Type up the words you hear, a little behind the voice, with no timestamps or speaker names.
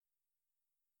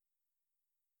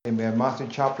Amen. Matthew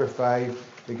chapter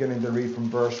 5, beginning to read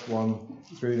from verse 1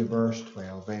 through to verse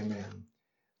 12. Amen.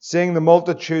 Seeing the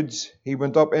multitudes, he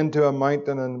went up into a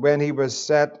mountain, and when he was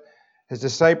set, his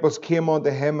disciples came unto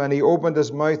him, and he opened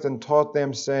his mouth and taught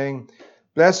them, saying,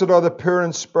 Blessed are the pure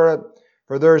in spirit,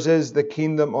 for theirs is the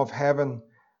kingdom of heaven.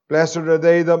 Blessed are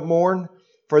they that mourn,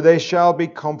 for they shall be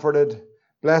comforted.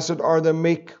 Blessed are the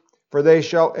meek, for they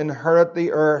shall inherit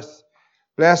the earth.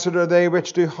 Blessed are they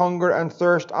which do hunger and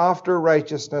thirst after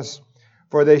righteousness,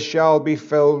 for they shall be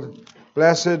filled.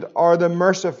 Blessed are the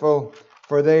merciful,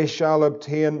 for they shall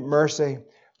obtain mercy.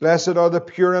 Blessed are the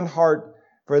pure in heart,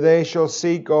 for they shall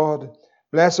see God.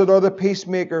 Blessed are the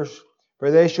peacemakers,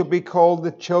 for they shall be called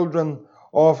the children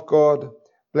of God.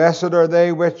 Blessed are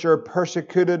they which are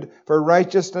persecuted for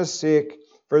righteousness' sake,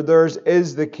 for theirs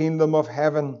is the kingdom of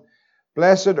heaven.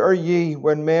 Blessed are ye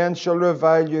when men shall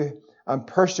revile you, and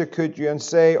persecute you, and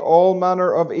say all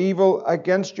manner of evil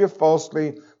against you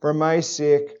falsely for my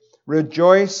sake.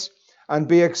 Rejoice and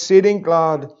be exceeding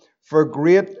glad, for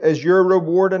great is your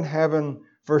reward in heaven,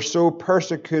 for so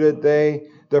persecuted they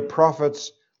the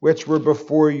prophets which were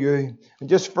before you. And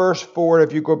just verse 4,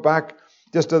 if you go back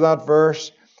just to that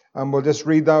verse, and we'll just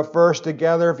read that verse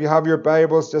together. If you have your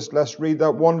Bibles, just let's read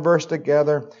that one verse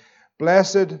together.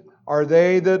 Blessed are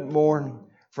they that mourn,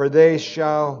 for they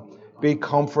shall be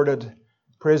comforted.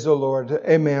 Praise the Lord.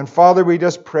 Amen. Father, we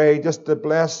just pray just to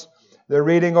bless the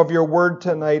reading of your word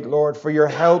tonight, Lord, for your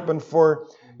help and for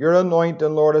your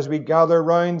anointing, Lord, as we gather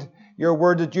round your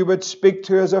word, that you would speak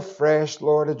to us afresh,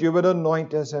 Lord, that you would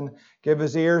anoint us and give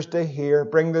us ears to hear.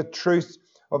 Bring the truth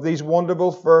of these wonderful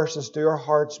verses to our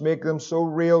hearts. Make them so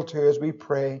real to us, we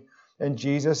pray. In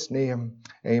Jesus' name,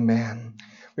 amen.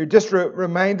 We're just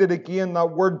reminded again that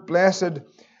word blessed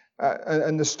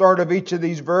in the start of each of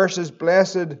these verses.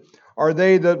 Blessed are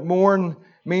they that mourn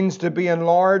means to be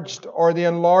enlarged, or the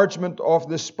enlargement of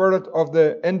the spirit of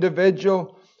the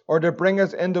individual, or to bring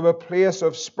us into a place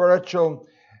of spiritual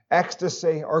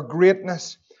ecstasy or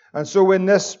greatness. And so in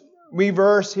this wee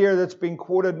verse here that's been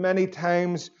quoted many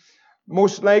times,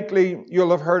 most likely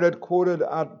you'll have heard it quoted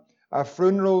at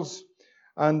funerals,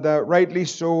 and rightly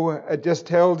so. It just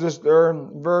tells us there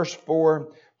in verse 4,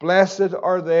 Blessed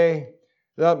are they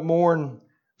that mourn,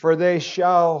 for they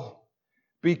shall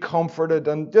be comforted.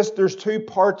 And just there's two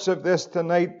parts of this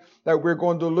tonight that we're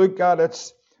going to look at.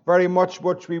 It's very much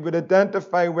what we would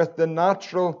identify with the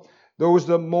natural, those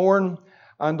that mourn,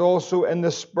 and also in the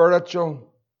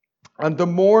spiritual. And to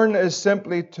mourn is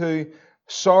simply to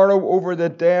sorrow over the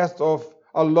death of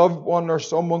a loved one or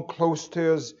someone close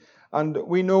to us. And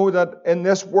we know that in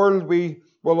this world we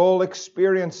will all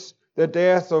experience the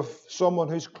death of someone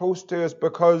who's close to us,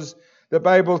 because the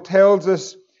Bible tells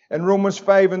us in Romans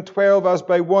 5:12, as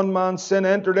by one man sin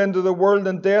entered into the world,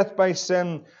 and death by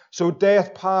sin, so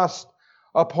death passed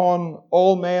upon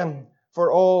all men,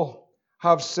 for all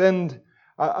have sinned.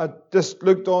 I just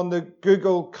looked on the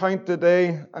Google count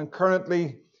today, and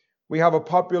currently we have a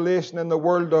population in the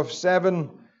world of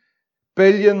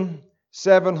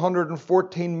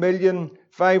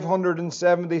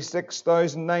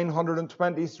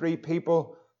 7,714,576,923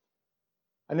 people.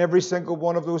 And every single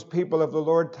one of those people, if the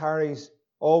Lord tarries,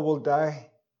 all will die.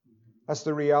 That's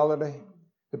the reality.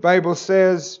 The Bible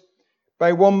says,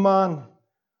 by one man,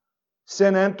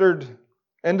 sin entered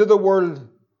into the world,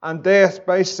 and death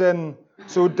by sin.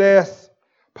 So death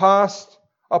passed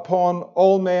upon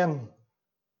all men,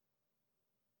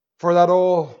 for that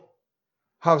all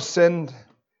have sinned.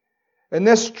 In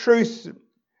this truth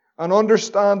and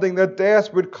understanding that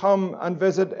death would come and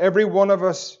visit every one of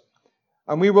us,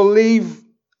 and we will leave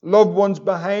loved ones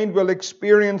behind, will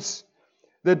experience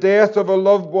the death of a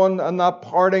loved one and that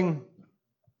parting.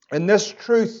 In this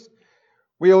truth,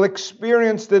 we'll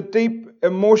experience the deep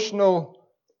emotional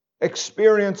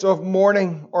experience of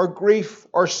mourning or grief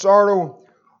or sorrow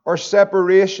or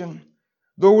separation.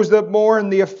 Those that mourn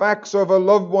the effects of a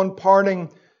loved one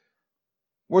parting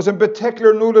was in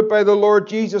particular noted by the Lord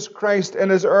Jesus Christ in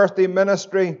his earthly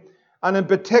ministry, and in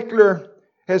particular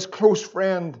his close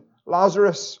friend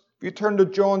Lazarus. If you turn to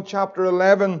John chapter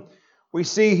 11, we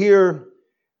see here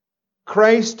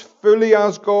Christ, fully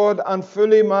as God and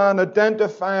fully man,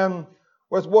 identifying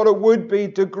with what it would be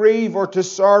to grieve or to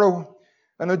sorrow.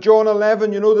 And in John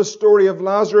 11, you know the story of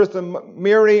Lazarus and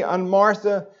Mary and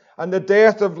Martha and the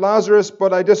death of Lazarus,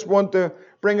 but I just want to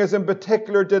bring us in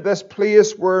particular to this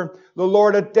place where the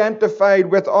Lord identified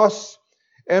with us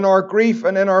in our grief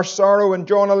and in our sorrow. In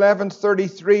John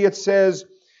 11:33 it says,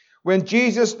 When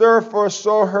Jesus therefore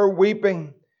saw her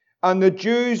weeping, and the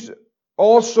Jews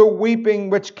also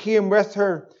weeping which came with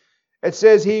her, it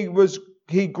says he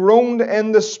groaned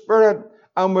in the spirit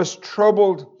and was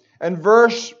troubled, In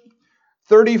verse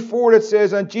 34 it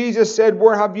says, and Jesus said,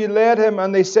 where have you laid him?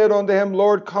 And they said unto him,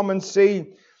 Lord, come and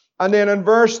see. And then in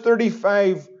verse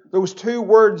 35, those two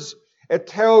words, it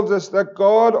tells us that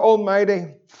God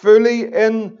Almighty, fully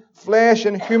in flesh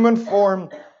and human form,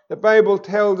 the Bible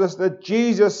tells us that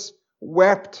Jesus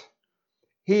wept.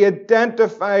 He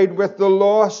identified with the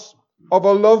loss of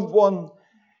a loved one.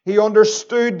 He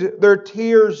understood their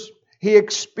tears. He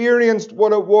experienced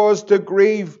what it was to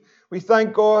grieve. We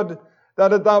thank God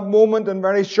that at that moment and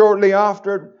very shortly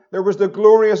after, there was the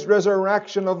glorious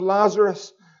resurrection of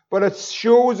Lazarus. But it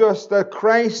shows us that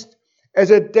Christ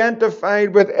is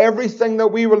identified with everything that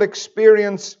we will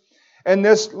experience in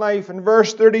this life. In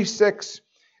verse 36,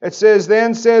 it says,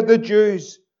 then said the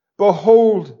Jews,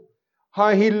 behold,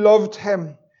 how he loved him.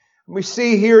 And we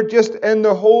see here just in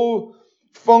the whole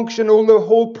function, the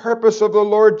whole purpose of the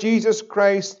Lord Jesus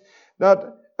Christ,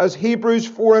 that as Hebrews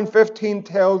 4:15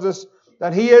 tells us,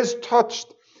 that he is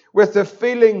touched with the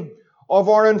feeling of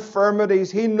our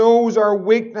infirmities. He knows our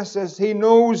weaknesses. He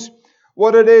knows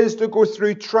what it is to go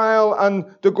through trial and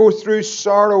to go through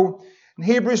sorrow. In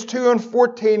Hebrews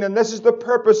 2:14, and this is the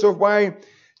purpose of why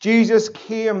Jesus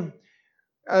came.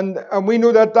 And we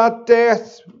know that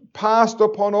death passed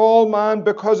upon all man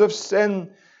because of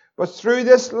sin. But through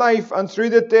this life and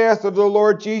through the death of the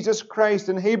Lord Jesus Christ,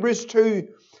 in Hebrews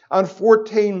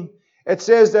 2:14, it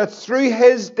says that through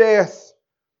his death,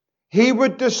 he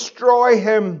would destroy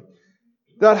him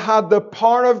that had the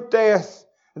power of death,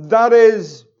 that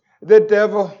is, the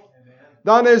devil. Amen.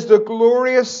 That is the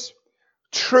glorious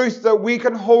truth that we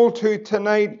can hold to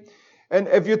tonight. And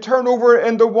if you turn over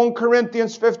into 1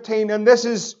 Corinthians 15, and this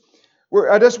is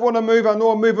where I just want to move. I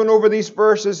know I'm moving over these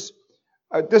verses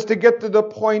just to get to the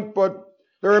point, but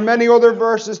there are many other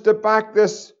verses to back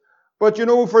this. But you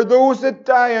know, for those that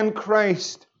die in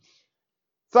Christ,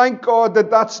 thank God that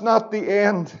that's not the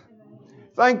end.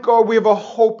 Thank God we have a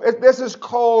hope. This is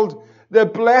called the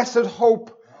blessed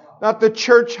hope that the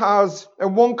church has.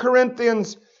 In 1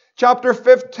 Corinthians chapter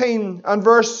 15 and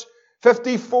verse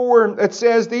 54, it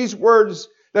says these words,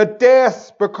 that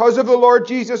death, because of the Lord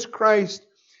Jesus Christ,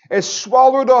 is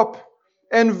swallowed up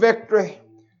in victory.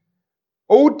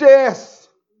 O death,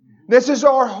 this is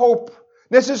our hope.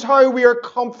 This is how we are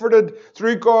comforted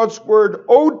through God's word.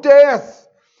 O death,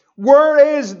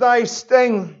 where is thy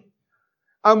sting?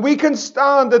 And we can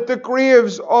stand at the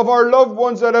graves of our loved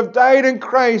ones that have died in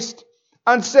Christ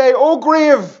and say, O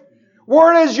grave,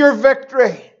 where is your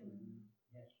victory?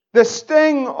 The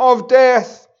sting of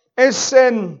death is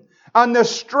sin, and the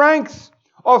strength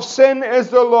of sin is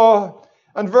the law.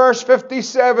 And verse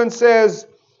 57 says,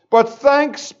 but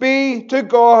thanks be to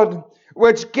God,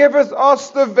 which giveth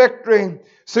us the victory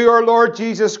through our Lord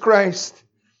Jesus Christ.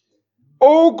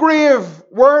 O grave,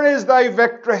 where is thy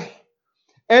victory?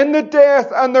 In the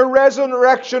death and the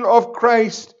resurrection of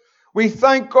Christ, we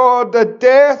thank God that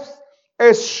death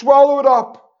is swallowed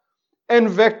up in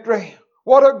victory.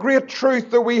 What a great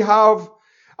truth that we have.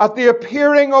 At the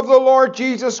appearing of the Lord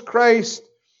Jesus Christ,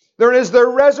 there is the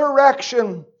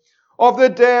resurrection of the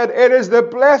dead. It is the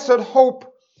blessed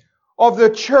hope of the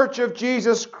church of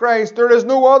Jesus Christ. There is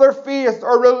no other faith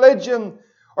or religion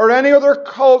or any other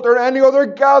cult or any other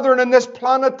gathering in this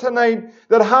planet tonight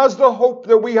that has the hope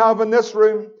that we have in this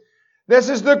room. This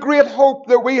is the great hope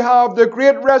that we have, the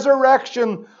great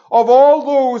resurrection of all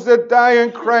those that die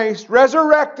in Christ,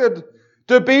 resurrected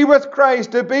to be with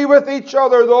Christ, to be with each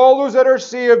other, all those that are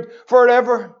saved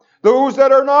forever. Those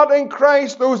that are not in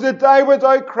Christ, those that die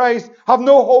without Christ, have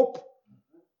no hope.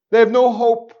 They have no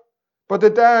hope. But to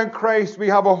die in Christ, we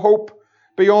have a hope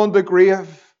beyond the grave.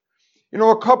 You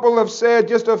know, a couple have said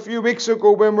just a few weeks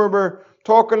ago when we were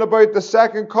talking about the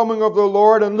second coming of the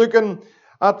Lord and looking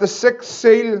at the sixth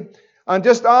seal and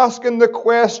just asking the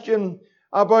question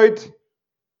about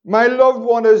my loved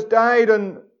one has died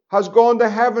and has gone to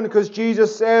heaven because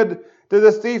Jesus said to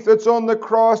the thief that's on the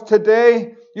cross,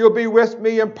 today you'll be with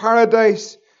me in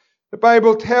paradise. The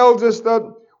Bible tells us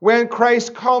that when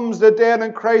Christ comes, the dead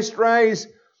in Christ rise.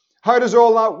 How does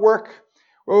all that work?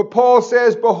 Well, Paul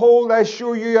says, behold, I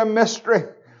show you a mystery.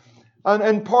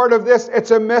 And part of this, it's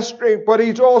a mystery, but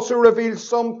he's also revealed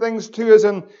some things to us.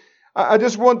 And I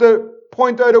just want to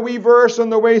point out a wee verse on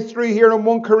the way through here in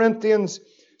 1 Corinthians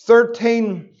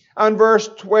 13 and verse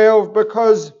 12,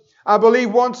 because I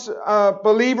believe once a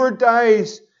believer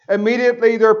dies,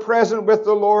 immediately they're present with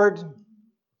the Lord.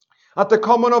 At the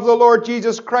coming of the Lord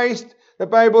Jesus Christ, the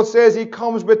Bible says he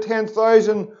comes with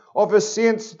 10,000 of his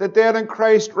saints. The dead in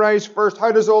Christ rise first.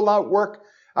 How does all that work?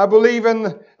 I believe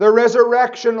in the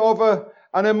resurrection of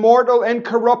an immortal,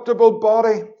 incorruptible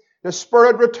body. The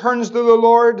spirit returns to the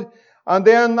Lord, And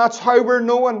then that's how we're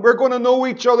known. We're going to know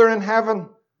each other in heaven.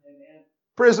 Amen.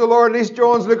 Praise the Lord. At least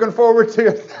John's looking forward to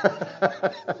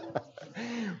it.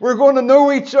 We're going to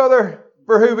know each other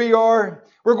for who we are.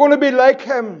 We're going to be like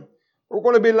Him. We're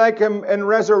going to be like Him in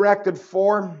resurrected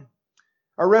form.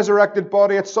 A resurrected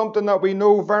body, it's something that we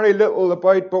know very little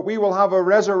about, but we will have a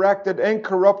resurrected,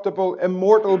 incorruptible,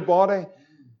 immortal body.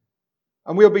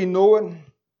 And we'll be known.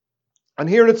 And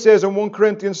here it says in 1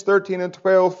 Corinthians 13 and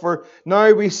 12, for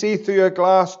now we see through a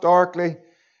glass darkly,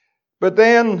 but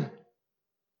then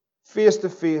face to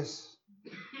face.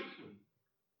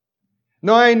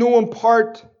 Now I know in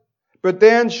part, but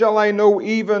then shall I know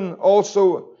even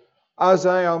also as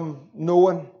I am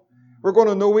known. We're going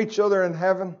to know each other in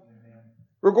heaven.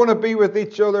 We're going to be with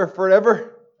each other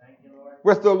forever.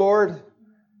 With the Lord. Isn't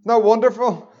that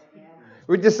wonderful?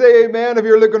 Would you say amen if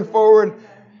you're looking forward?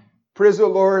 Praise the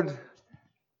Lord.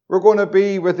 We're going to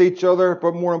be with each other,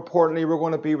 but more importantly, we're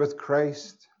going to be with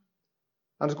Christ.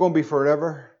 And it's going to be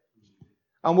forever.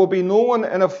 And we'll be known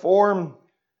in a form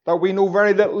that we know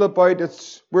very little about.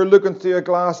 We're looking through a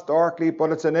glass darkly,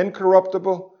 but it's an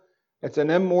incorruptible, it's an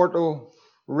immortal,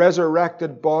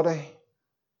 resurrected body.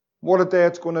 What a day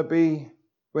it's going to be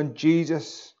when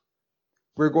Jesus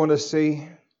we're going to see.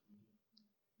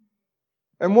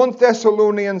 In 1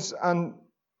 Thessalonians and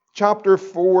chapter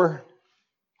 4,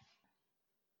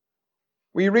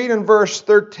 we read in verse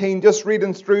 13, just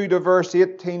reading through to verse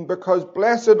 18, because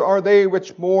blessed are they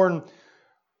which mourn,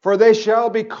 for they shall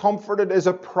be comforted, is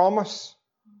a promise.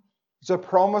 It's a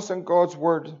promise in God's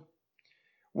word.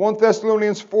 1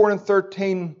 Thessalonians 4 and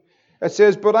 13, it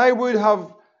says, but I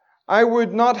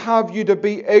would not have you to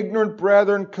be ignorant,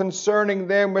 brethren, concerning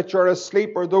them which are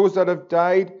asleep, or those that have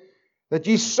died, that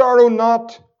ye sorrow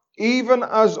not, even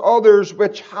as others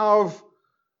which have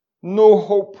no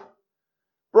hope.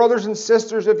 Brothers and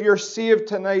sisters, if you're saved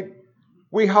tonight,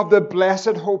 we have the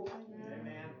blessed hope.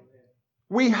 Amen.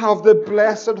 We have the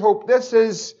blessed hope. This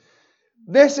is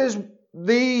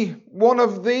one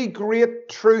of the great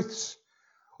truths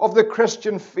of the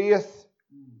Christian faith.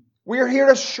 We're here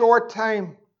a short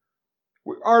time.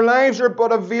 Our lives are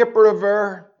but a vapor of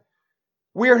air.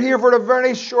 We're here for a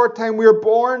very short time. We're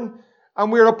born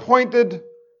and we're appointed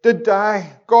to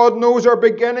die. God knows our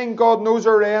beginning. God knows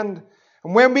our end.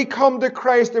 And when we come to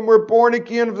Christ and we're born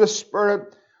again of the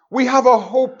Spirit, we have a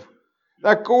hope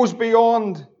that goes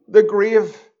beyond the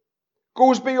grave,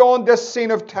 goes beyond this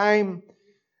scene of time.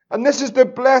 And this is the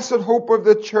blessed hope of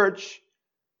the church.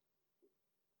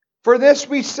 For this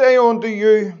we say unto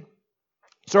you,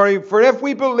 for if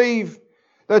we believe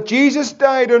that Jesus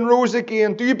died and rose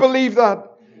again, do you believe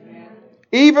that? Amen.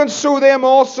 Even so them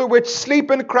also which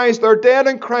sleep in Christ are dead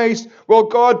in Christ will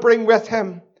God bring with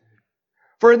Him.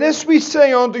 For this we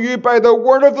say unto you by the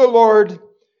word of the Lord,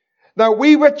 that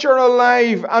we which are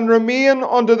alive and remain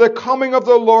unto the coming of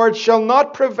the Lord shall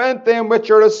not prevent them which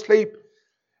are asleep.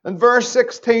 In verse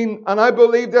 16, and I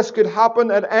believe this could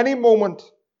happen at any moment.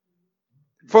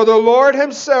 For the Lord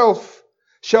Himself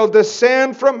shall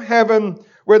descend from heaven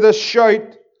with a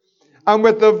shout, and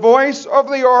with the voice of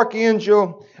the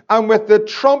archangel, and with the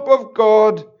trump of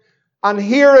God. And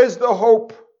here is the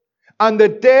hope. And the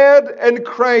dead in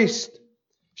Christ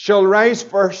shall rise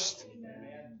first.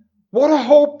 Amen. What a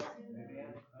hope. Amen.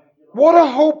 What a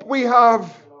hope we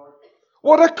have.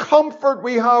 What a comfort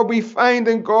we have, we find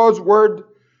in God's word.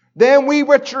 Then we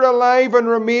which are alive and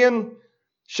remain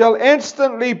shall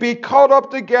instantly be caught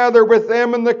up together with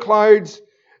them in the clouds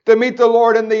to meet the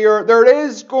Lord in the air. There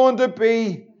is going to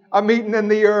be a meeting in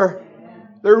the air.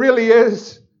 There really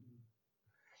is.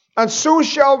 And so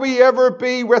shall we ever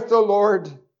be with the Lord.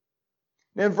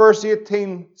 In verse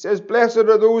 18 it says, blessed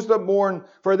are those that mourn,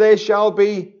 for they shall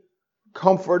be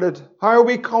comforted. How are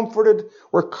we comforted?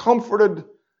 We're comforted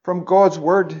from God's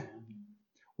word.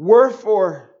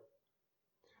 Wherefore,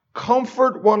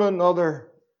 comfort one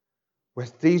another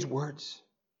with these words.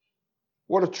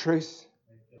 What a truth.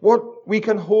 What we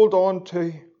can hold on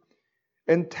to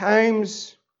in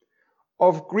times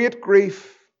of great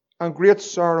grief and great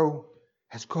sorrow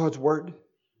is God's word.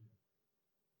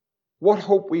 What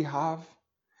hope we have.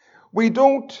 We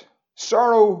don't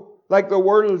sorrow like the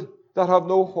world that have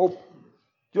no hope.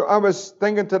 I was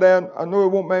thinking today, I know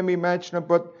it won't make me mention it,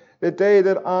 but the day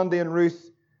that Andy and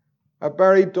Ruth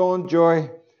buried Dawn Joy,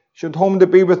 she went home to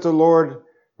be with the Lord.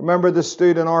 Remember, they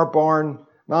stood in our barn,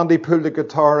 and Andy pulled the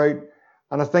guitar out,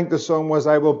 and I think the song was,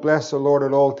 I will bless the Lord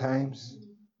at all times.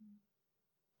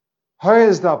 How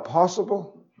is that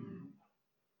possible?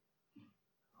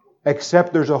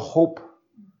 Except there's a hope,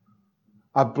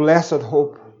 a blessed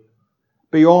hope,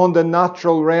 beyond the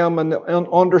natural realm and the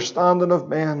understanding of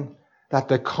men, that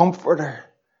the Comforter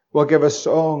will give a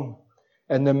song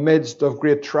in the midst of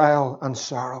great trial and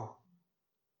sorrow.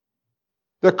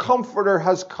 The Comforter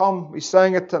has come. We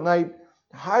sang it tonight.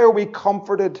 How are we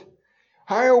comforted?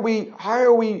 How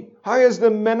is the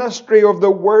ministry of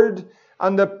the Word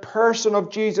and the person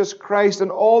of Jesus Christ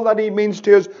and all that He means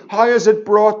to us, how is it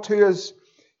brought to us?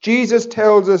 Jesus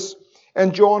tells us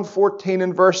in John 14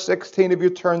 and verse 16, if you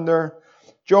turn there.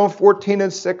 John 14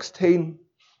 and 16.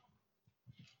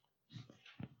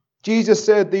 Jesus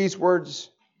said these words,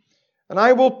 and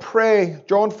I will pray,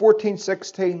 John 14,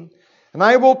 16, and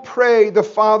I will pray the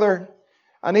Father,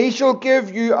 and He shall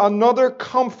give you another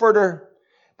Comforter,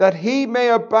 that He may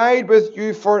abide with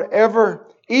you forever,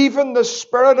 even the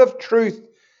Spirit of truth,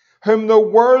 whom the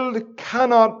world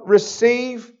cannot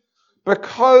receive,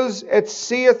 because it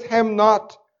seeth Him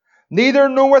not, neither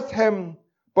knoweth Him,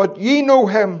 but ye know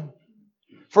Him,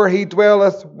 for He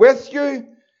dwelleth with you,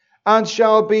 and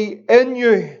shall be in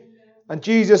you. And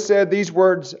Jesus said these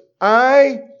words,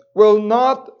 I will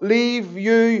not leave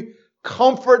you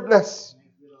comfortless.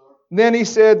 And then He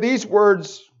said these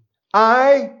words,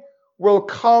 I will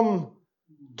come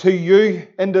to you,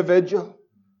 individual.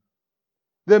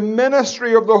 The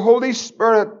ministry of the Holy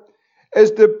Spirit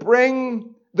is to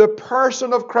bring the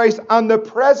person of Christ and the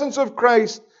presence of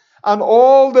Christ and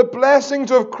all the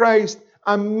blessings of Christ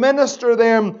and minister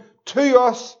them to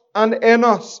us and in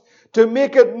us, to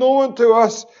make it known to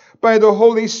us by the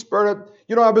Holy Spirit.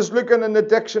 You know, I was looking in the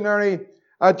dictionary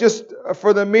just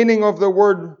for the meaning of the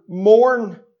word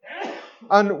mourn.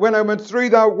 And when I went through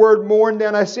that word mourn,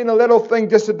 then I seen a little thing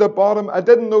just at the bottom. I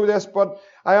didn't know this, but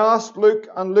I asked Luke,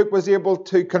 and Luke was able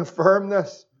to confirm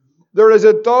this. There is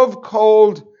a dove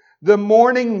called the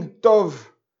mourning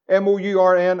dove,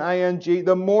 M-O-U-R-N-I-N-G,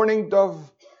 the mourning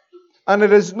dove. And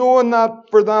it is known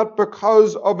for that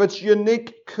because of its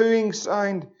unique cooing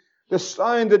sound, the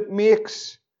sound it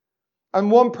makes. And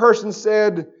one person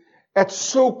said, it's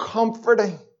so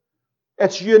comforting.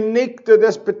 It's unique to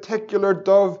this particular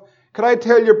dove. Can I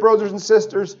tell you, brothers and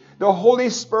sisters, the Holy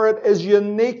Spirit is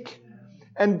unique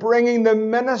in bringing the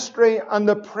ministry and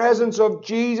the presence of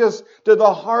Jesus to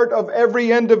the heart of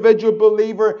every individual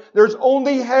believer. There's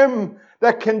only Him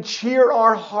that can cheer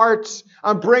our hearts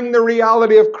and bring the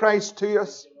reality of Christ to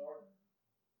us.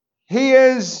 He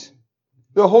is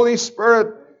the Holy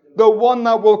Spirit, the one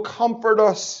that will comfort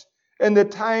us in the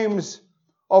times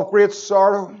of great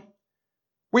sorrow.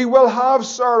 We will have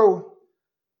sorrow,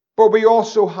 but we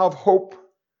also have hope.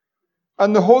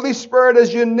 And the Holy Spirit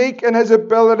is unique in His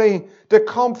ability to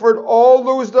comfort all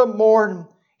those that mourn.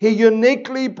 He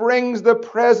uniquely brings the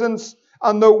presence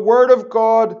and the Word of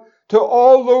God to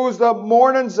all those that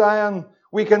mourn in Zion.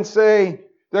 We can say,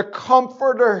 the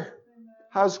Comforter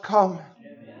has come.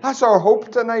 That's our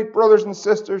hope tonight, brothers and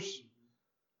sisters.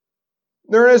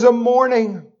 There is a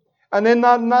mourning, and in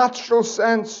that natural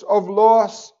sense of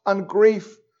loss and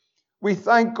grief, we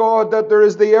thank God that there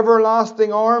is the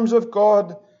everlasting arms of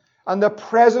God and the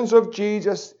presence of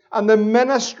Jesus and the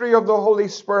ministry of the Holy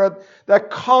Spirit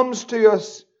that comes to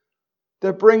us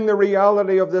to bring the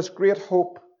reality of this great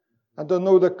hope and to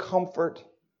know the comfort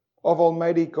of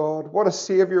Almighty God. What a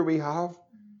Savior we have.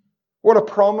 What a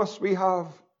promise we have.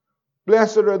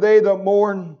 Blessed are they that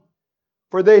mourn,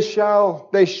 for they shall,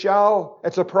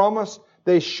 it's a promise,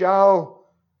 they shall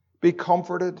be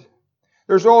comforted.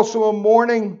 There's also a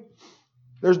mourning.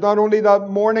 There's not only that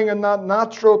mourning and that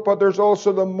natural, but there's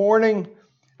also the mourning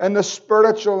and the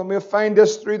spiritual. And we'll find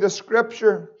this through the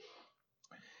Scripture.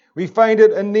 We find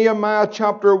it in Nehemiah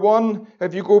chapter 1.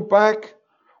 If you go back,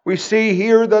 we see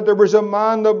here that there was a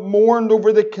man that mourned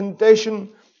over the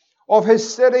condition of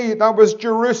his city. That was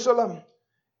Jerusalem.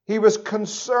 He was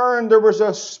concerned. There was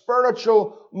a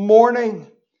spiritual mourning.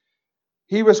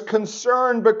 He was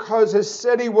concerned because his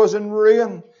city was in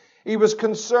ruin. He was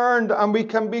concerned, and we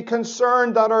can be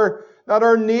concerned that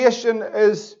our nation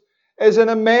is in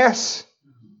a mess.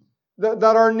 That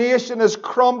our nation is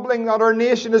crumbling, that our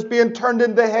nation is being turned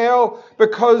into hell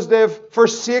because they've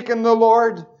forsaken the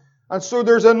Lord. And so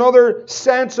there's another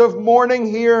sense of mourning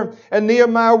here in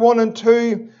Nehemiah 1 and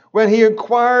 2. When he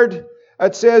inquired,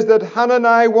 it says that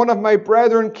Hanani, one of my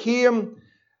brethren, came,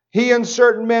 he and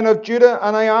certain men of Judah,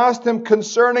 and I asked him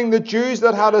concerning the Jews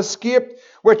that had escaped,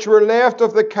 which were left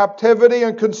of the captivity,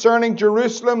 and concerning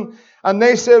Jerusalem. And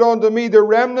they said unto me, the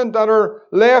remnant that are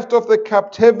left of the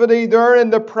captivity there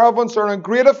in the province are in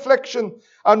great affliction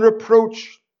and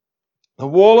reproach. The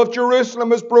wall of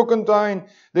Jerusalem is broken down.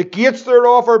 The gates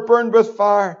thereof are burned with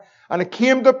fire. And it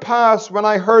came to pass, when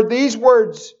I heard these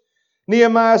words,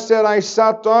 Nehemiah said, I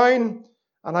sat down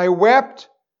and I wept.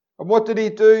 And what did he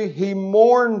do? He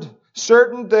mourned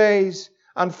certain days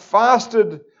and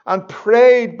fasted and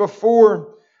prayed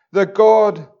before the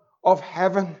God of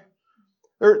heaven.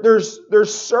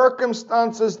 There's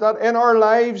circumstances that in our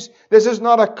lives, this is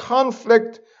not a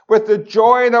conflict with the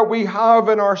joy that we have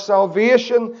in our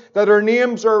salvation, that our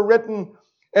names are written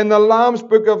in the Lamb's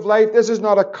Book of Life. This is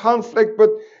not a conflict, but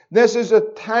this is a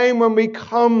time when we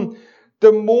come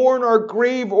to mourn or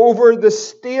grieve over the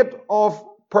state of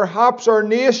perhaps our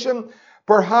nation,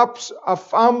 perhaps a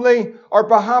family, or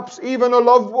perhaps even a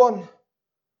loved one.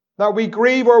 That we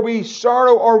grieve or we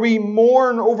sorrow or we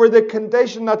mourn over the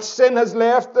condition that sin has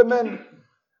left them in.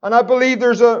 And I believe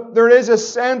there is a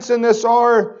sense in this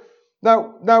hour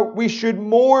that we should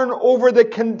mourn over the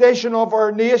condition of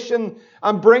our nation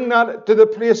and bring that to the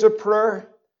place of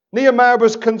prayer. Nehemiah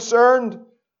was concerned.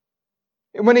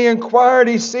 When he inquired,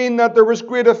 he seen that there was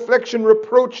great affliction,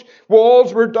 reproach,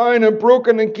 walls were down and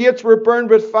broken, and gates were burned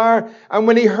with fire. And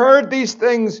when he heard these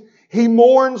things, he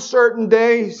mourned certain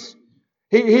days.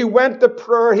 He went to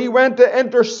prayer. He went to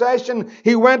intercession.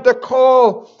 He went to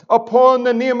call upon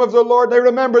the name of the Lord. Now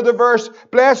remember the verse,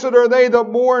 blessed are they that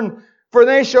mourn, for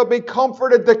they shall be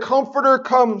comforted. The Comforter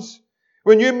comes.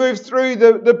 When you move through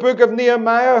the book of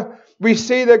Nehemiah, we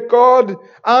see that God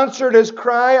answered his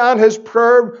cry and his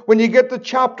prayer. When you get to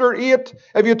chapter 8,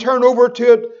 if you turn over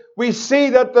to it, we see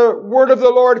that the word of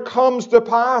the Lord comes to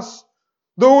pass.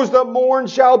 Those that mourn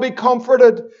shall be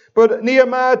comforted. But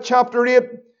Nehemiah chapter 8,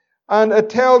 and it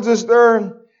tells us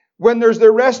there, when there's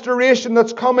the restoration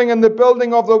that's coming in the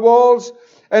building of the walls,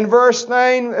 in verse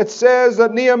 9, it says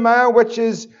that Nehemiah, which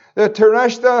is the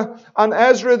Tereshta, and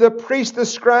Ezra the priest, the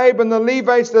scribe, and the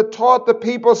Levites that taught the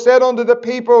people, said unto the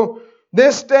people,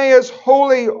 this day is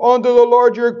holy unto the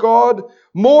Lord your God.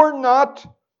 Mourn not,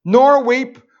 nor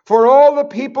weep, for all the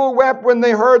people wept when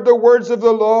they heard the words of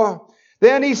the law.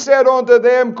 Then he said unto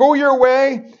them, go your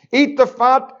way, eat the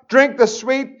fat, drink the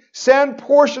sweet, send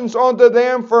portions unto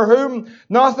them for whom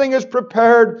nothing is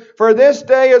prepared. For this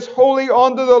day is holy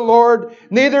unto the Lord,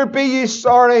 neither be ye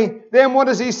sorry. Then what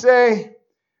does he say?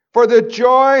 For the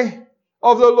joy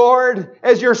of the Lord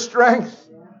is your strength.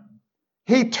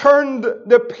 He turned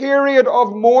the period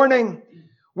of mourning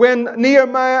when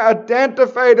Nehemiah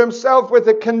identified himself with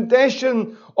the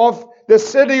condition of the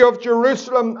city of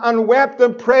Jerusalem and wept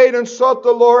and prayed and sought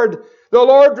the Lord. The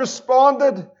Lord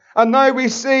responded. And now we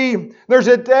see there's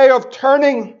a day of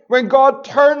turning when God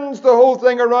turns the whole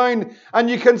thing around. And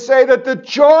you can say that the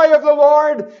joy of the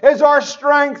Lord is our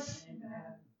strength.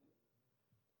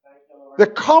 The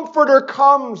Comforter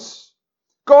comes.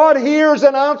 God hears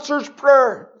and answers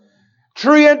prayer.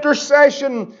 True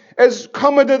intercession is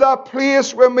coming to that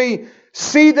place when we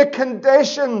see the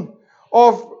condition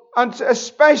of, and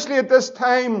especially at this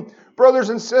time, brothers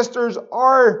and sisters,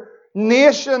 our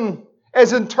nation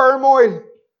is in turmoil.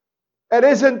 It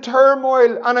is in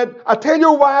turmoil, and I tell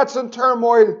you why it's in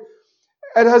turmoil.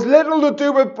 It has little to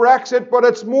do with Brexit, but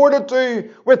it's more to do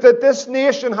with that this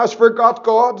nation has forgot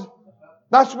God.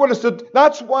 That's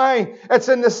why it's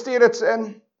in the state it's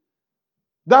in.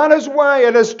 That is why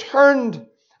it has turned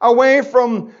away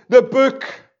from the book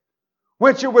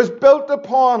which it was built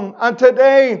upon, and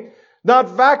today that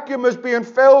vacuum is being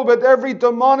filled with every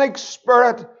demonic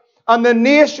spirit. And the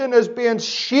nation is being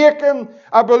shaken.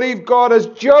 I believe God is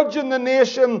judging the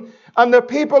nation. And the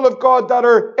people of God that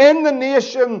are in the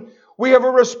nation, we have a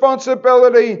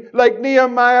responsibility, like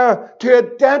Nehemiah, to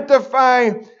identify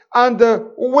and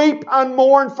to weep and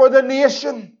mourn for the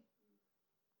nation.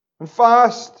 And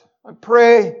fast and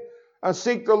pray and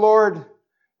seek the Lord.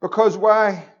 Because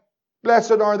why?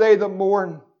 Blessed are they that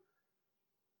mourn,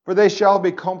 for they shall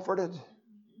be comforted.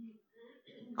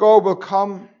 God will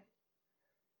come.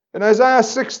 In Isaiah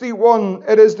 61,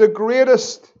 it is the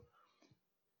greatest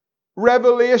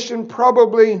revelation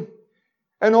probably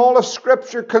in all of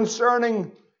Scripture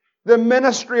concerning the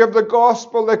ministry of the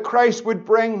gospel that Christ would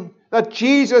bring, that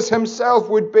Jesus himself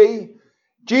would be.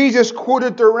 Jesus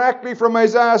quoted directly from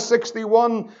Isaiah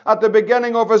 61 at the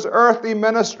beginning of his earthly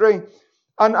ministry.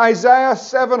 And Isaiah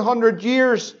 700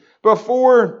 years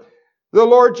before the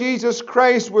Lord Jesus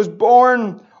Christ was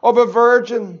born of a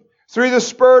virgin, through the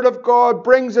Spirit of God,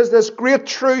 brings us this great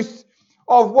truth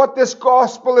of what this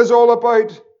gospel is all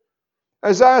about.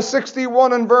 Isaiah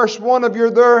 61 and verse 1, if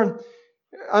you're there,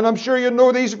 and I'm sure you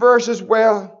know these verses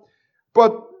well.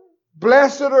 But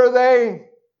blessed are they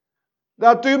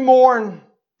that do mourn,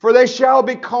 for they shall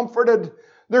be comforted.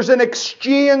 There's an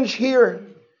exchange here.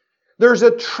 There's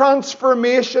a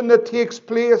transformation that takes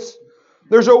place.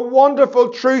 There's a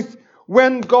wonderful truth.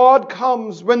 When God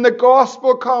comes, when the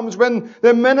gospel comes, when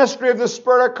the ministry of the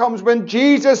Spirit comes, when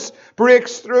Jesus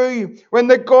breaks through, when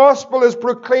the gospel is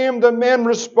proclaimed and men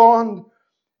respond.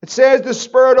 It says, the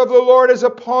Spirit of the Lord is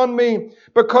upon me,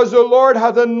 because the Lord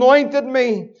hath anointed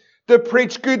me to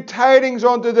preach good tidings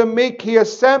unto the meek. He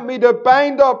has sent me to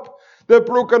bind up the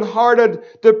brokenhearted,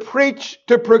 to preach,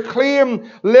 to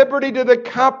proclaim liberty to the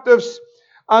captives,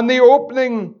 and the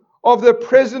opening of the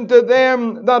prison to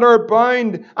them that are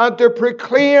bound, and to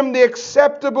proclaim the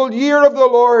acceptable year of the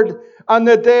Lord and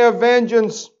the day of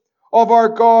vengeance of our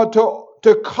God,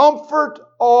 to comfort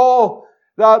all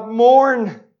that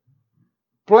mourn.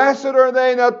 Blessed are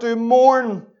they that do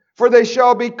mourn, for they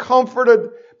shall be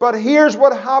comforted. But here's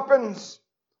what happens.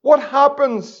 What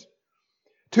happens?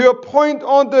 To appoint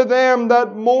unto them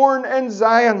that mourn in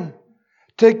Zion,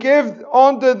 to give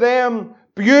unto them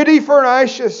beauty for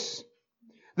ashes,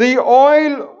 the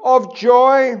oil of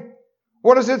joy.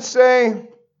 What does it say?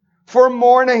 For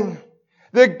mourning.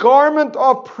 The garment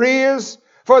of praise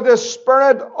for the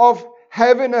spirit of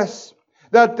heaviness,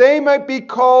 that they might be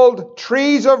called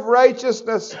trees of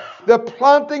righteousness, the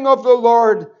planting of the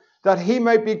Lord, that He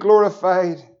might be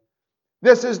glorified.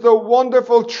 This is the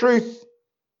wonderful truth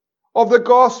of the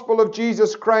gospel of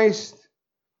Jesus Christ.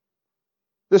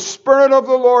 The Spirit of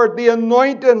the Lord, the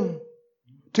anointing,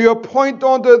 to appoint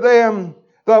unto them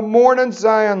that mourn in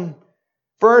Zion.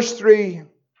 Verse 3,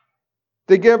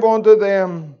 to give unto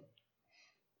them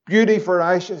beauty for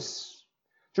ashes.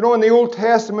 Do you know, in the Old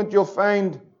Testament you'll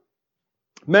find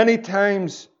many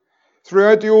times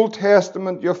throughout the Old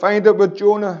Testament, you'll find it with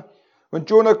Jonah. When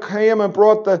Jonah came and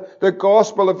brought the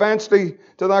gospel eventually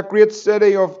to that great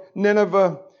city of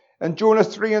Nineveh, in Jonah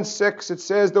 3 and 6, it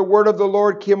says, the word of the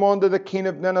Lord came unto the king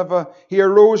of Nineveh. He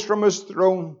arose from his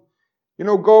throne. You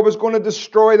know, God was going to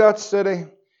destroy that city.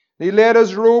 He laid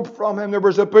his robe from him. There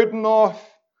was a putting off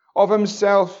of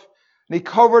himself. And he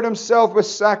covered himself with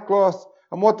sackcloth.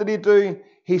 And what did he do?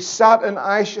 He sat in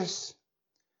ashes.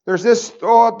 There's this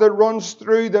thought that runs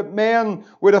through that men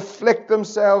would afflict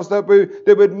themselves, that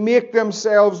they would make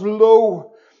themselves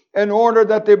low in order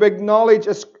that they would acknowledge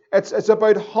it's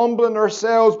about humbling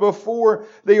ourselves before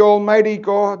the Almighty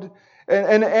God.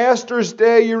 In Esther's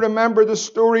day, you remember the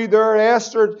story there,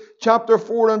 Esther chapter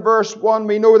 4 and verse 1.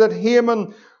 We know that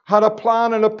Haman had a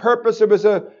plan and a purpose. It was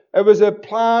a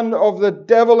plan of the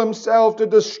devil himself to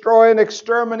destroy and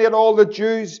exterminate all the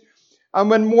Jews. And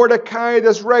when Mordecai,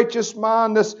 this righteous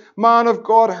man, this man of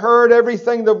God, heard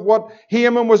everything of what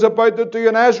Haman was about to do,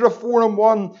 in Ezra 4 and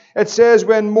 1, it says,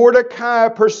 when Mordecai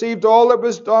perceived all that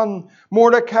was done,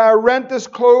 Mordecai rent his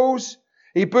clothes,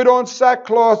 he put on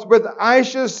sackcloth with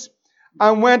ashes,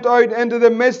 and went out into the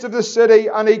midst of the city,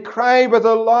 and he cried with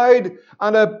a loud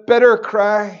and a bitter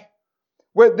cry.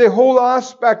 With the whole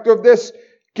aspect of this,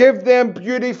 give them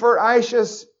beauty for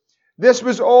ashes. This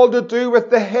was all to do with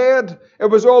the head. It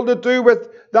was all to do with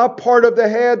that part of the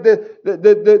head,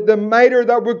 the mitre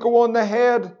that would go on the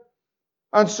head.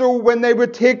 And so when they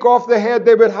would take off the head,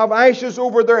 they would have ashes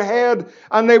over their head,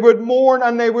 and they would mourn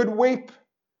and they would weep.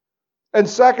 In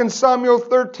 2 Samuel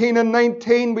 13 and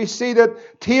 19, we see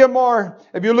that Tamar,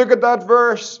 if you look at that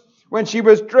verse, when she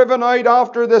was driven out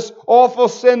after this awful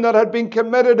sin that had been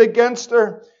committed against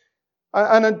her,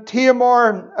 and in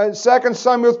Tamar, 2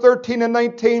 Samuel 13 and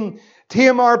 19,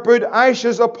 Tamar put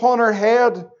ashes upon her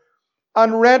head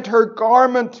and rent her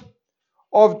garment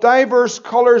of diverse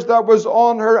colours that was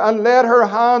on her, and laid her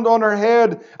hand on her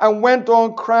head and went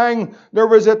on crying. There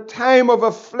was a time of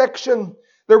affliction.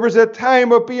 There was a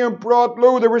time of being brought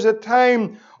low. There was a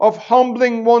time of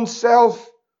humbling oneself.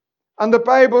 And the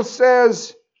Bible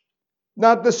says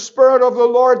that the Spirit of the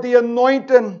Lord, the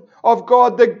anointing of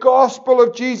God, the gospel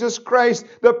of Jesus Christ,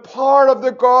 the power of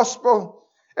the gospel,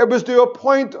 it was to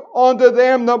appoint unto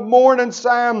them that mourn in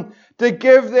Zion, to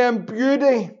give them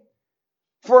beauty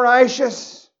for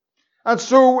ashes. And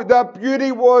so that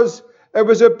beauty was, it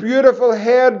was a beautiful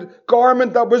head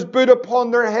garment that was put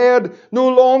upon their head. No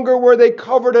longer were they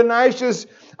covered in ashes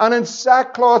and in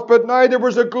sackcloth, but now there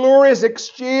was a glorious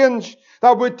exchange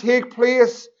that would take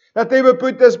place, that they would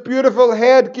put this beautiful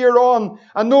headgear on,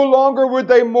 and no longer would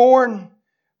they mourn,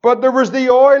 but there was the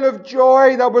oil of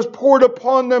joy that was poured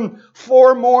upon them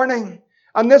for mourning.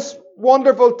 And this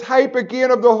wonderful type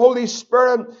again of the Holy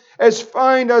Spirit is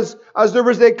found as there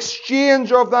was the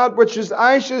exchange of that which is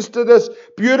ashes to this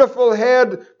beautiful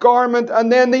head garment,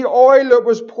 and then the oil that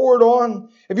was poured on.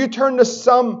 If you turn to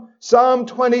Psalm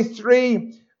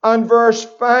 23 and verse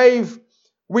 5,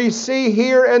 we see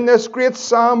here in this great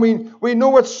psalm, we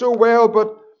know it so well,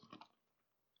 but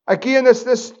again it's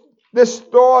this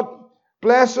thought,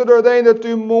 blessed are they that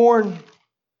do mourn,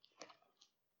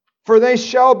 for they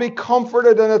shall be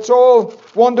comforted. And it's all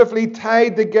wonderfully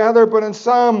tied together. But in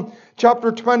Psalm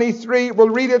chapter 23, we'll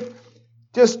read it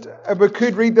just, if we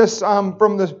could read this psalm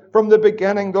from the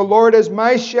beginning. The Lord is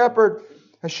my shepherd,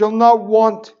 I shall not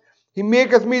want. He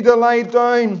maketh me to lie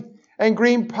down in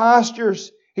green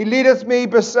pastures. He leadeth me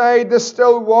beside the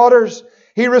still waters.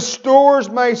 He restores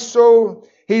my soul.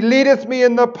 He leadeth me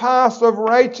in the paths of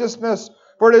righteousness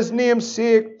for His name's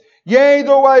sake. Yea,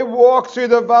 though I walk through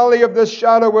the valley of the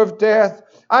shadow of death,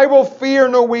 I will fear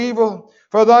no evil,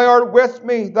 for Thou art with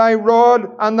me. Thy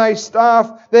rod and Thy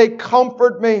staff, they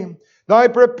comfort me. Thou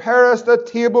preparest a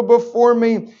table before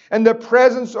me in the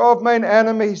presence of mine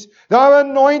enemies. Thou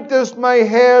anointest my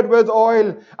head with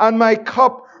oil, and my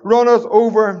cup runneth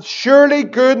over. Surely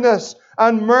goodness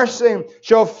and mercy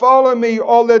shall follow me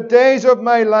all the days of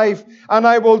my life, and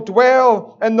I will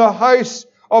dwell in the house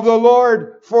of the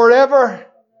Lord forever.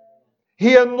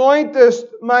 He anointeth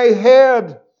my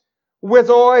head with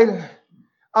oil,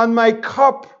 and my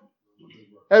cup,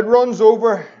 it runs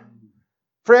over.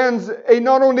 Friends, He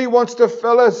not only wants to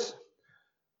fill us,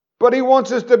 but He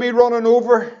wants us to be running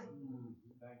over.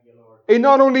 He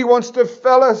not only wants to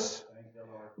fill us,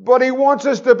 but He wants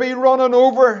us to be running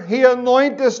over. He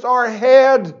anointeth our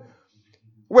head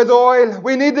with oil.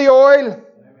 We need the oil.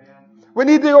 We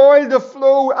need the oil to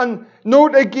flow. And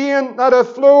note again that it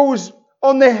flows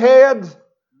on the head.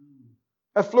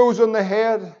 It flows on the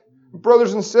head.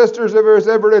 Brothers and sisters, if there was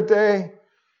ever a day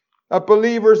that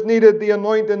believers needed the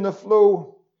anointing to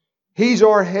flow, He's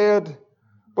our head.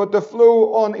 But to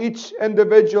flow on each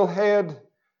individual head,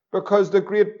 because the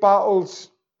great battles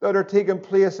that are taking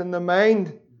place in the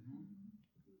mind,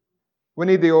 we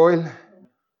need the oil.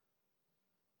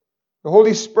 The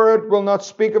Holy Spirit will not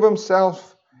speak of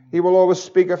Himself. He will always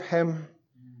speak of Him.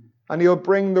 And He'll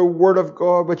bring the Word of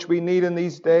God, which we need in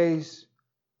these days.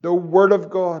 The Word of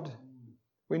God.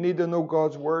 We need to know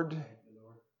God's Word.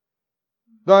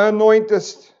 Thou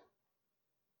anointest.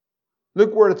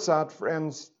 Look where it's at,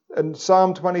 friends. In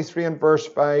Psalm 23 and verse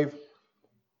 5.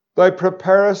 Thou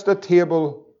preparest a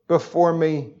table before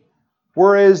me.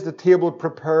 Where is the table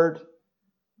prepared?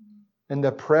 In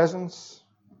the presence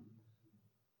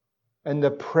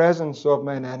of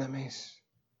mine enemies.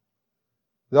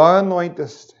 Thou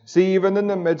anointest. See, even in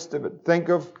the midst of it, think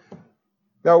of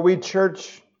that wee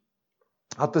church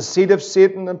at the seat of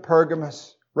Satan in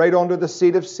Pergamos, right under the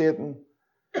seat of Satan.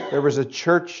 There was a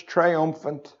church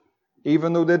triumphant,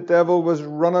 even though the devil was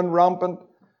running rampant,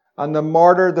 and the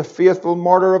martyr, the faithful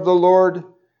martyr of the Lord,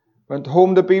 went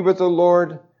home to be with the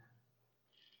Lord.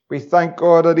 We thank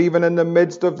God that even in the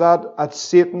midst of that, at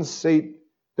Satan's seat,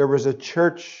 there was a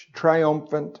church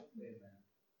triumphant.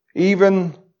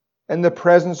 Even in the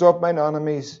presence of mine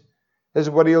enemies, is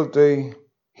what He'll do.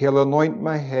 He'll anoint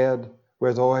my head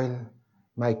with oil.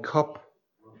 My cup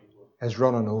is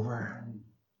running over.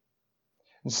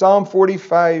 In Psalm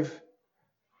 45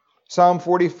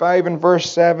 and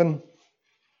verse 7,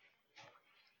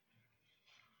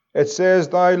 it says,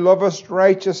 Thou lovest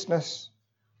righteousness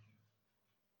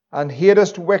and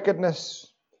hatest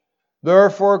wickedness.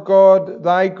 Therefore God,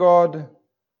 thy God,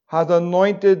 hath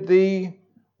anointed thee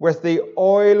with the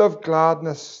oil of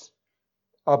gladness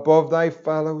above thy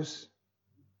fellows.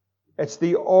 It's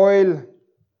the oil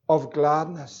of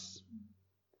gladness.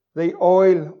 The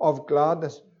oil of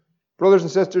gladness. Brothers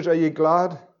and sisters, are you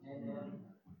glad?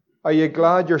 Are you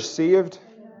glad you're saved?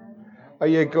 Are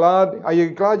you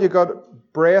glad you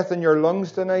got breath in your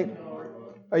lungs tonight?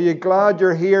 Are you glad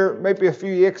you're here? Maybe a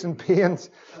few aches and pains,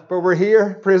 but we're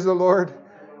here, praise the Lord.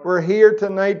 We're here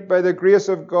tonight by the grace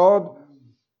of God.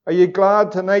 Are you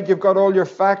glad tonight you've got all your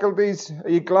faculties? Are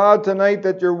you glad tonight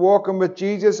that you're walking with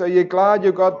Jesus? Are you glad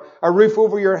you've got a roof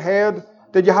over your head?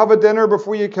 Did you have a dinner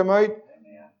before you came out?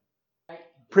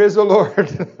 Praise the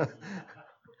Lord.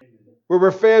 We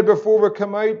were fed before we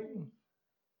come out.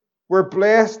 We're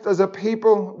blessed as a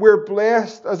people. We're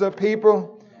blessed as a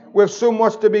people. We have so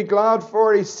much to be glad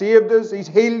for. He saved us. He's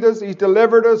healed us. He's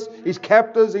delivered us. He's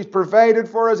kept us. He's provided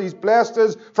for us. He's blessed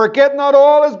us. Forget not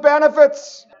all His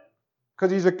benefits,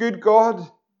 because He's a good God.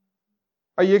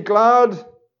 Are you glad?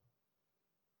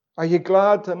 Are you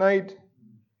glad tonight?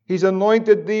 He's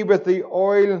anointed thee with the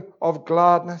oil of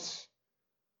gladness.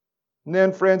 And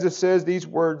then, friends, it says these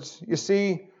words. You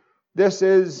see, this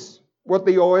is what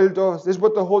the oil does. This is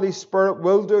what the Holy Spirit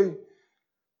will do.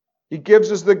 He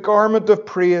gives us the garment of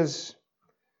praise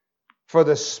for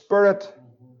the spirit,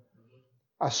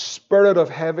 a spirit of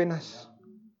heaviness.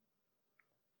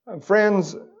 And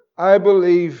friends, I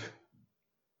believe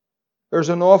there's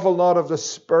an awful lot of the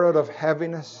spirit of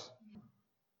heaviness.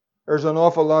 There's an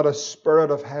awful lot of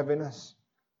spirit of heaviness.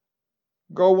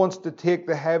 God wants to take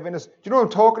the heaviness. Do you know what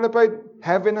I'm talking about?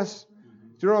 Heaviness.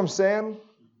 Do you know what I'm saying?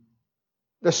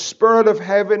 The spirit of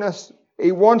heaviness.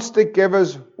 He wants to give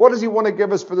us, what does He want to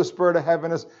give us for the spirit of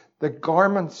heaviness? The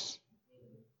garments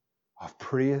of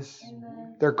praise.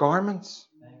 They're garments.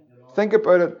 Think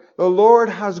about it. The Lord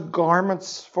has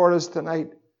garments for us tonight.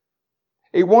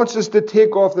 He wants us to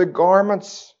take off the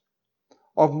garments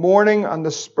of mourning and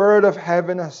the spirit of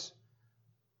heaviness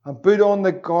and put on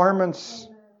the garments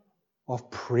of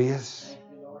praise.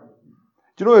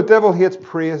 Do you know the devil hates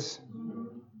praise?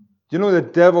 Do you know the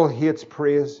devil hates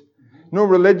praise? You know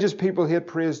religious people hate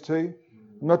praise too?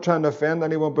 I'm not trying to offend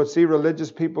anyone, but see,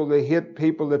 religious people, they hate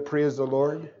people that praise the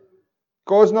Lord.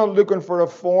 God's not looking for a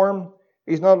form.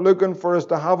 He's not looking for us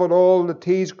to have it all, the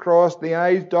T's crossed, the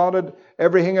I's dotted,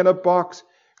 everything in a box.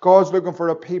 God's looking for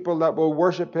a people that will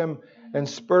worship Him in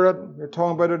spirit. We were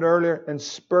talking about it earlier, in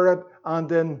spirit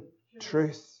and in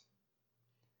truth.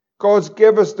 God's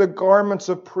given us the garments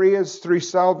of praise through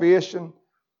salvation.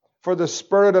 For the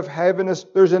spirit of heaviness,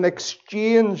 there's an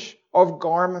exchange of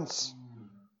garments.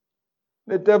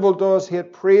 The devil does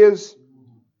hate praise.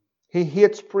 He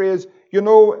hates praise. You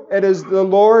know, it is the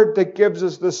Lord that gives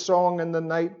us the song in the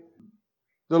night.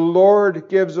 The Lord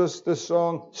gives us the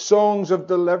song, songs of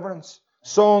deliverance,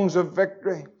 songs of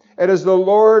victory. It is the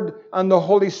Lord and the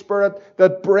Holy Spirit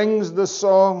that brings the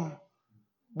song.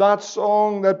 That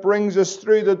song that brings us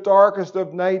through the darkest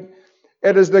of night.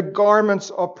 It is the garments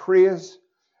of praise.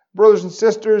 Brothers and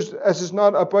sisters, this is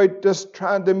not about just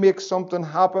trying to make something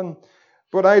happen.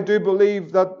 But I do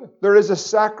believe that there is a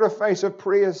sacrifice of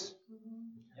praise.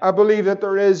 I believe that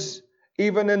there is,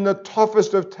 even in the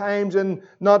toughest of times, and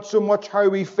not so much how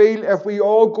we feel. If we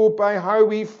all go by how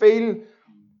we feel,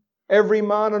 every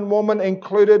man and woman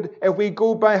included, if we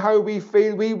go by how we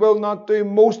feel, we will not do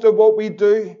most of what we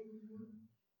do.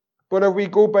 But if we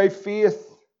go by faith,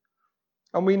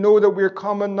 and we know that we're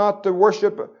coming not to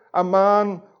worship a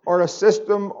man or a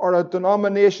system or a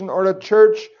denomination or a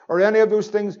church or any of those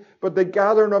things, but the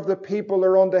gathering of the people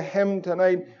are unto Him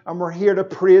tonight, and we're here to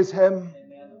praise Him.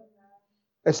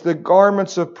 It's the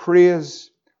garments of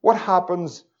praise. What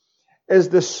happens is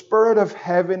the spirit of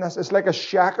heaviness. It's like a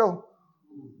shackle.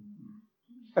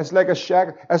 It's like a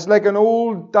shackle. It's like an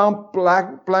old damp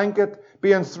black blanket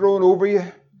being thrown over you.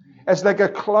 It's like a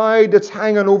cloud that's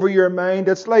hanging over your mind.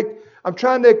 It's like, I'm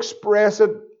trying to express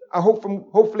it.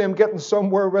 Hopefully I'm getting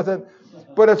somewhere with it.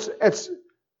 But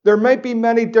there might be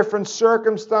many different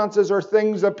circumstances or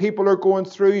things that people are going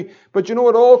through. But you know,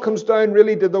 it all comes down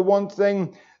really to the one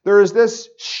thing. There is this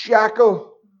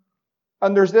shackle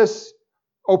and there's this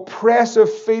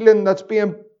oppressive feeling that's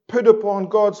being put upon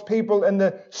God's people in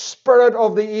the spirit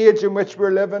of the age in which we're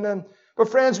living in. But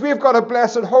friends, we've got a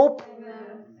blessed hope.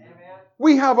 Amen.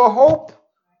 We have a hope.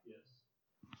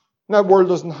 That world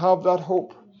doesn't have that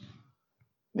hope.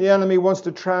 The enemy wants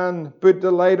to try and put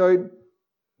the light out.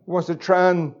 Wants to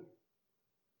try and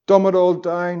dumb it all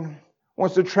down.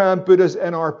 Wants to try and put us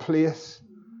in our place.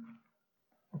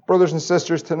 Brothers and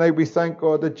sisters, tonight we thank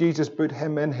God that Jesus put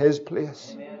Him in His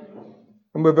place. Amen.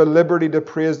 And we have a liberty to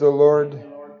praise the Lord.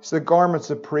 It's the garments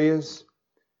of praise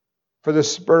for the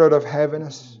spirit of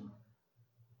heaviness.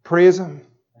 Praise Him.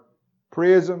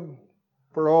 Praise Him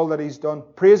for all that He's done.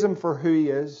 Praise Him for who He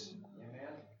is. Amen.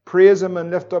 Praise Him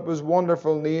and lift up His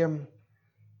wonderful name.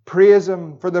 Praise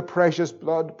Him for the precious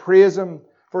blood. Praise Him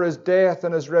for His death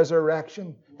and His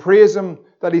resurrection. Praise Him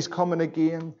that He's coming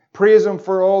again. Praise Him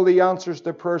for all the answers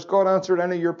to prayers. God answered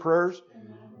any of your prayers?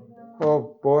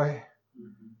 Oh boy.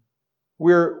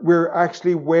 We're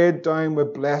actually weighed down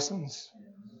with blessings.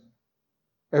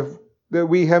 If the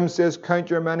wee hymn says, count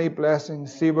your many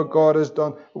blessings, see what God has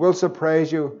done. It will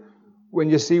surprise you when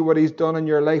you see what He's done in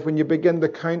your life. When you begin to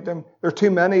count them. There are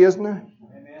too many, isn't there?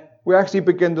 Amen. We actually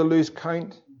begin to lose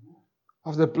count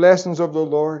of the blessings of the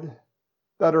Lord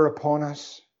that are upon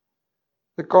us.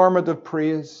 The garment of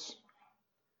praise.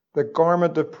 The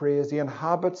garment of praise. He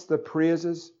inhabits the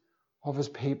praises of His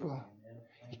people.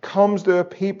 He comes to a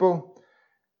people.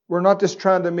 We're not just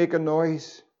trying to make a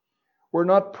noise. We're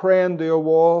not praying to a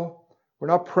wall. We're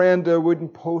not praying to a wooden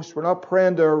post. We're not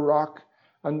praying to a rock.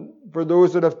 And for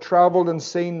those that have traveled and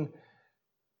seen,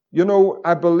 you know,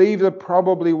 I believe that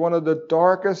probably one of the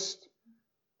darkest,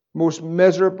 most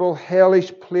miserable,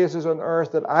 hellish places on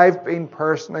earth that I've been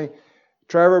personally,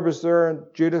 Trevor was there and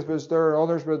Judith was there and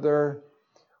others were there,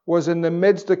 was in the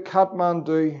midst of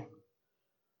Kathmandu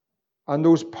and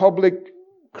those public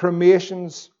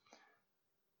cremations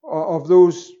of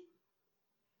those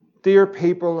dear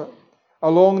people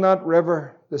along that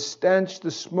river, the stench,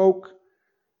 the smoke,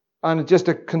 and just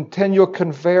a continual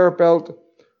conveyor belt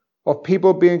of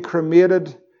people being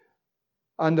cremated,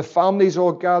 and the families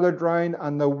all gathered round,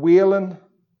 and the wailing,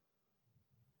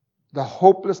 the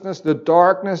hopelessness, the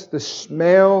darkness, the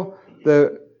smell,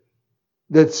 the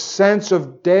sense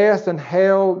of death and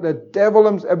hell, the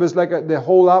devil, it was like the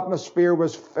whole atmosphere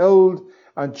was filled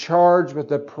and charged with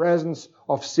the presence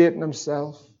of Satan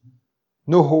himself.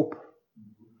 No hope.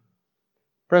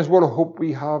 Friends, what a hope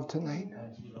we have tonight.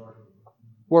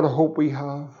 What a hope we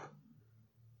have.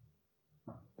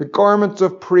 The garments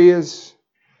of praise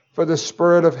for the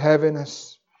spirit of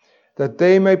heaviness, that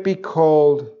they might be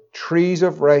called trees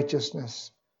of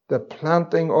righteousness, the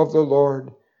planting of the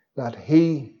Lord, that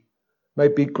he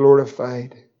might be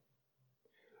glorified.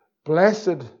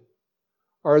 Blessed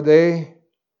are they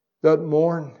that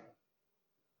mourn,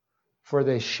 for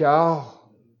they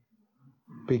shall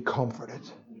be comforted.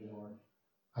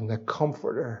 And the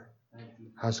Comforter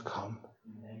has come.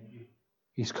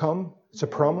 He's come. It's a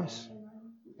promise.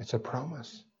 It's a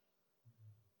promise.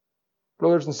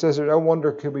 Brothers and sisters, I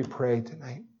wonder, could we pray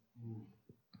tonight?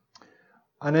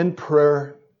 And in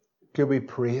prayer, could we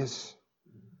praise?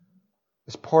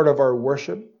 As part of our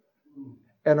worship,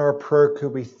 in our prayer,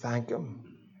 could we thank Him?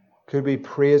 Could we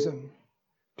praise Him?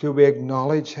 Could we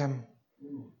acknowledge Him?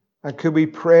 And could we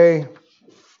pray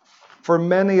for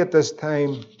many at this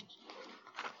time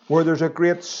where there's a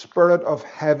great spirit of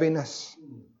heaviness,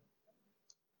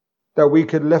 that we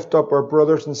could lift up our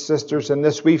brothers and sisters in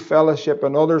this wee fellowship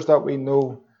and others that we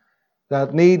know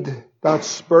that need that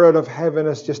spirit of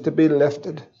heaviness just to be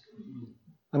lifted.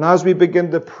 And as we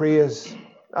begin to praise,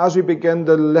 as we begin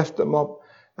to lift them up,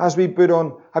 as we put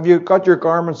on, have you got your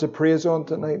garments of praise on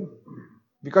tonight?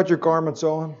 Have you got your garments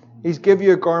on? He's given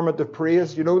you a garment of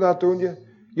praise. You know that, don't you?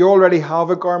 You already have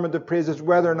a garment of praise. It's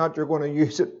whether or not you're going to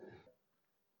use it.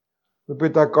 We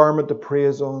put that garment of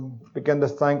praise on. Begin to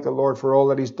thank the Lord for all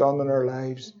that He's done in our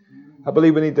lives. I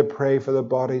believe we need to pray for the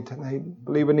body tonight. I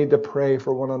believe we need to pray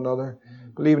for one another. I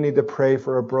believe we need to pray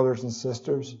for our brothers and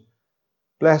sisters.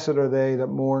 Blessed are they that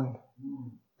mourn.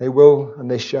 They will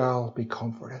and they shall be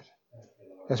comforted.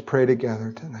 Let's pray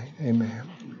together tonight. Amen.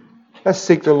 Let's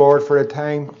seek the Lord for a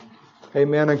time.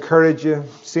 Amen. I encourage you,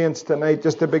 saints, tonight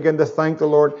just to begin to thank the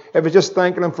Lord. If it's just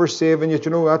thanking Him for saving you,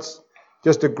 you know, that's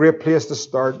just a great place to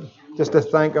start. Just to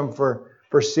thank Him for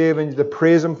saving you, to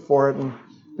praise Him for it. And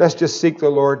let's just seek the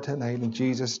Lord tonight in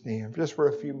Jesus' name. Just for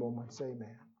a few moments.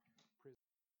 Amen.